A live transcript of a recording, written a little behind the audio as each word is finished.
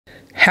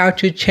How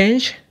to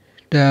change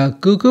the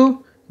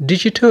Google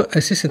Digital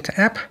Assistant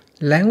app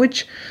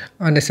language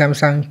on the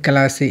Samsung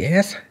Galaxy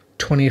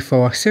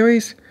S24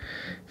 series.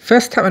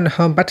 First, tap on the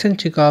home button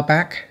to go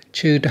back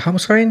to the home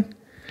screen.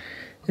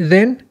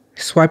 Then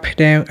swipe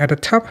down at the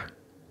top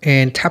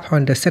and tap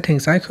on the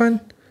settings icon.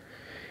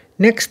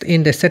 Next,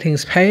 in the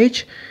settings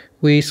page,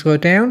 we scroll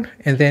down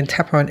and then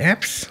tap on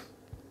apps.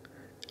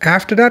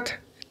 After that,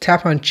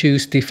 tap on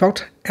choose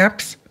default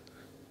apps.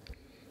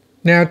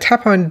 Now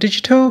tap on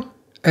Digital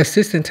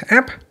Assistant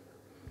app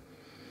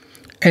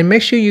and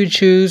make sure you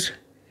choose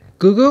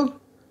Google.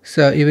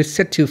 So if it's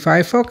set to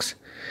Firefox,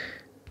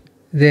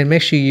 then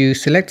make sure you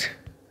select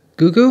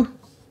Google,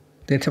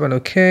 then tap on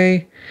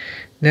OK.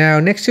 Now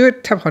next to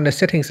it, tap on the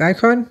settings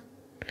icon,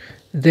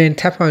 then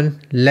tap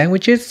on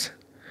languages,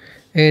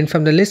 and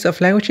from the list of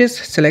languages,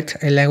 select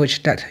a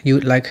language that you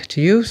would like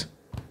to use.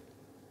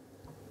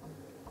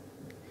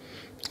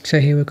 So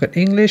here we've got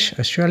English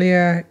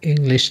Australia,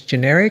 English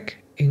generic,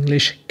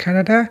 English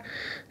Canada.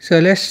 So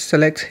let's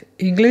select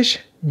English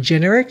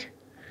generic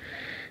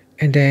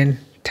and then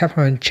tap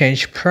on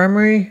change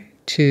primary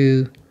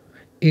to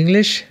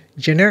English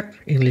generic,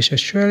 English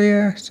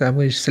Australia. So I'm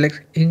going to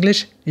select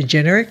English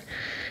generic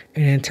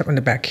and then tap on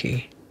the back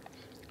key.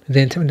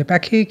 Then tap on the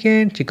back key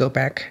again to go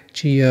back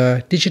to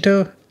your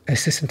Digital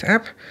Assistant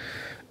app.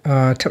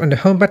 Tap on the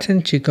home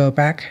button to go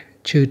back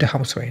to the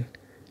home screen.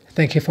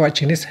 Thank you for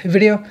watching this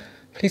video.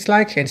 Please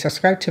like and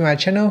subscribe to my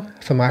channel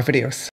for more videos.